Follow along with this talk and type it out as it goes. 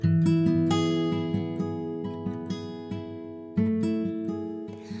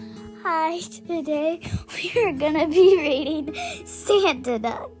guys, today we are gonna be reading Santa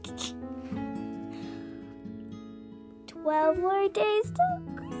Duck. 12 more days till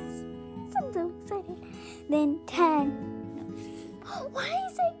Christmas. I'm so excited. Then 10. No. Why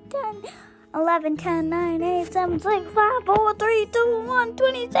is it 10? 11, 10, 9, 8, 7, 6, 5, 4, 3, 2, 1,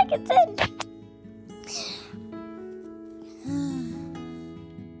 20 seconds in.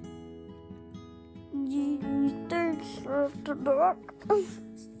 Santa Duck.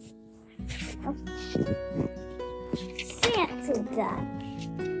 Santa Duck.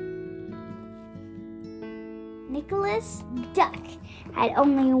 Nicholas Duck had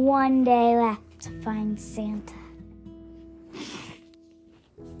only one day left to find Santa.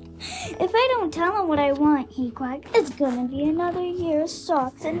 If I don't tell him what I want, he quacked, it's gonna be another year of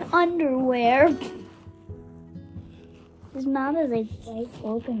socks and underwear. His mouth is like wide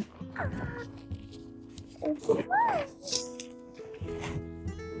open.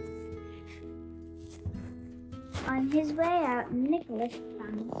 On his way out, Nicholas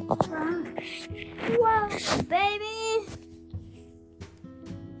found a trunk. Whoa, baby!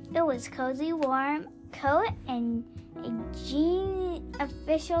 It was cozy, warm coat and a jean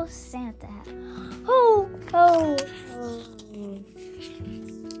official Santa hat. Ho, ho, ho!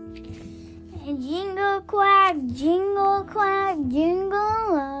 Jingle quack, jingle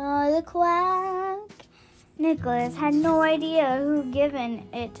all the quack. Nicholas had no idea who given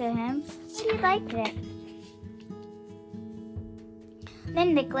it to him, but he liked it.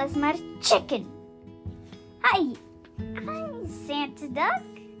 Then Nicholas met a chicken. Hi, I'm Santa Duck.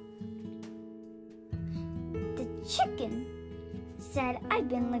 The chicken said, I've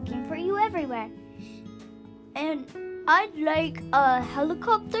been looking for you everywhere. And I'd like a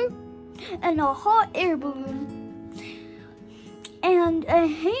helicopter and a hot air balloon and a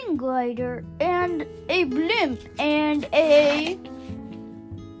hang glider and a blimp and a...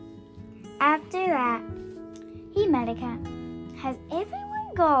 After that, he met a cat. Has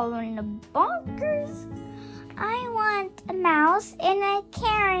everyone going bonkers? I want a mouse and a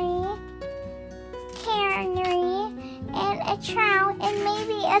canary and a trout and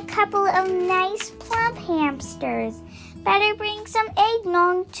maybe a couple of nice plump hamsters. Better bring some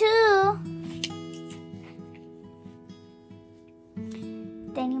eggnog too.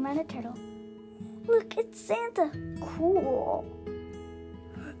 Then he met a turtle. Look, it's Santa. Cool.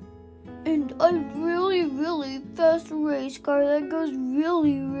 And a really, really fast race car that goes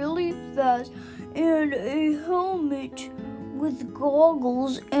really, really fast. And a helmet with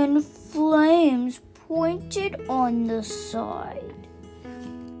goggles and flames pointed on the side.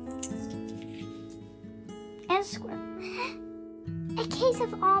 And a squirrel. A case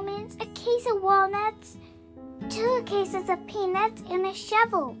of almonds, a case of walnuts, 2 cases of peanuts, and a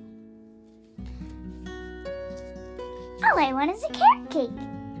shovel. All I want is a carrot cake.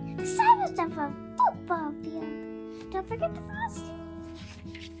 The size of a football field. Don't forget the frosting.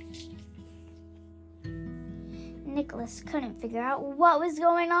 Nicholas couldn't figure out what was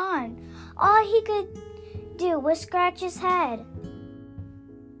going on. All he could do was scratch his head.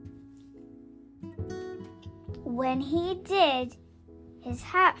 When he did, his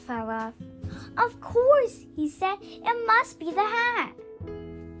hat fell off. Of course, he said, it must be the hat.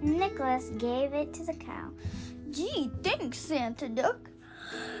 Nicholas gave it to the cow. Gee, thanks, Santa Duck.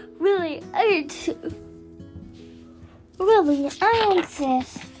 Really, I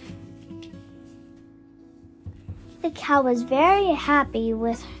insist. The cow was very happy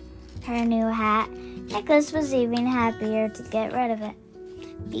with her new hat. Nicholas was even happier to get rid of it.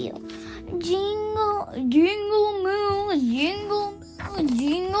 Feel. Jingle, jingle, moo, jingle,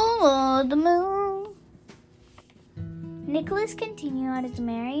 jingle all the moon. Nicholas continued on his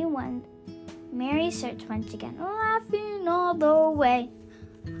merry search once again, laughing all the way,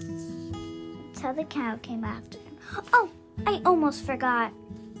 until the cow came after him. Oh, I almost forgot.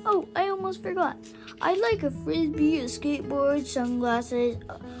 I'd like a frisbee, a skateboard, sunglasses,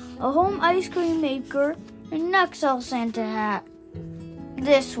 a home ice cream maker, and an XL Santa hat.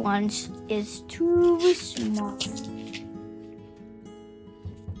 This one is too small.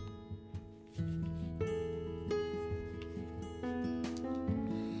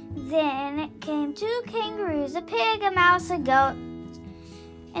 Then came 2 kangaroos, a pig, a mouse, a goat,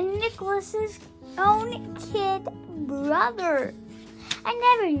 and Nicholas's own kid brother. I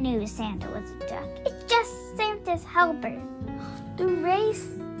never knew Santa was a duck. It's just Santa's helper. The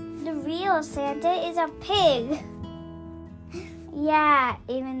real Santa is a pig. Yeah,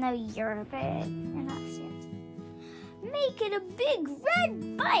 even though you're a pig, you're not Santa. Make it a big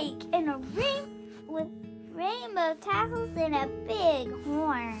red bike and a with rainbow tassels and a big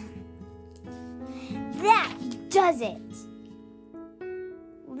horn. That does it.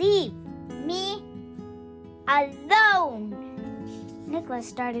 Leave alone. Nicholas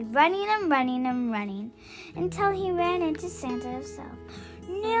started running and running and running until he ran into Santa himself.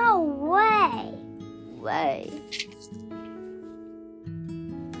 No way!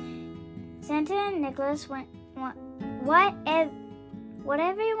 Santa and Nicholas went what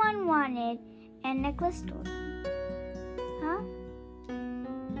everyone wanted, and Nicholas told them. Huh?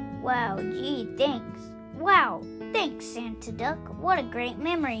 Wow, gee, thanks. Wow, thanks, Santa Duck. What a great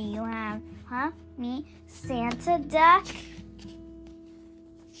memory you have. Huh? Me, Santa Duck?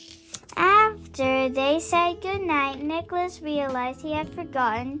 After they said goodnight, Nicholas realized he had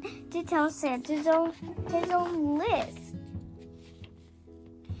forgotten to tell Santa his own list.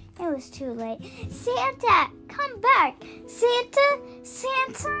 It was too late. Santa, come back! Santa!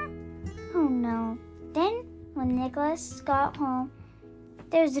 Oh no. Then, when Nicholas got home,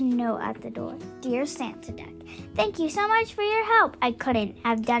 there was a note at the door. Dear Santa Duck, thank you so much for your help. I couldn't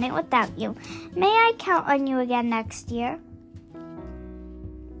have done it without you. May I count on you again next year?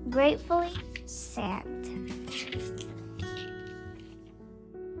 Gratefully, Santa.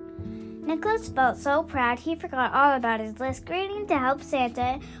 Nicholas felt so proud he forgot all about his list. Agreeing to help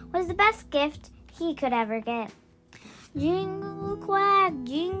Santa was the best gift he could ever get. Jingle quack,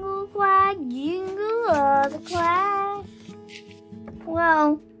 jingle all the quack.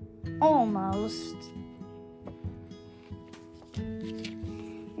 Well, almost.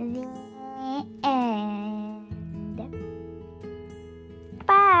 The end.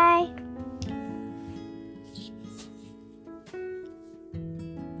 Bye.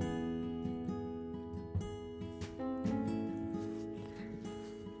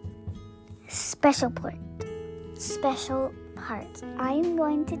 Special part. I'm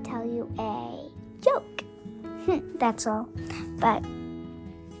going to tell you a joke. That's all. But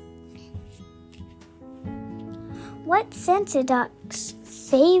what's Santa Duck's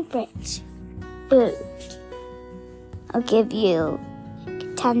favorite food? I'll give you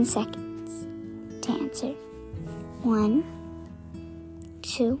 10 seconds to answer. 1,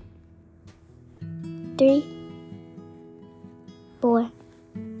 2, 3, 4,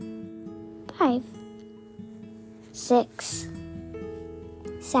 5, 6,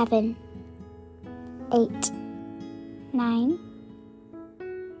 7, 8, 9,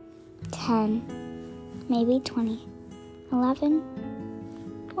 10, maybe 20, 11,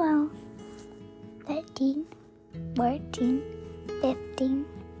 12, 13, 14, 15,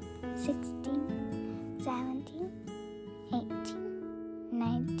 16, 17, 18,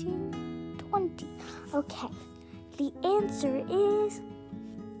 19, 20. Okay, the answer is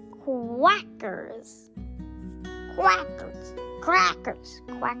quackers. Crackers.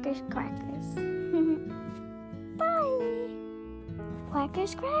 Bye.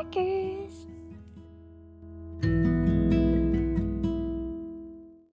 Quackers.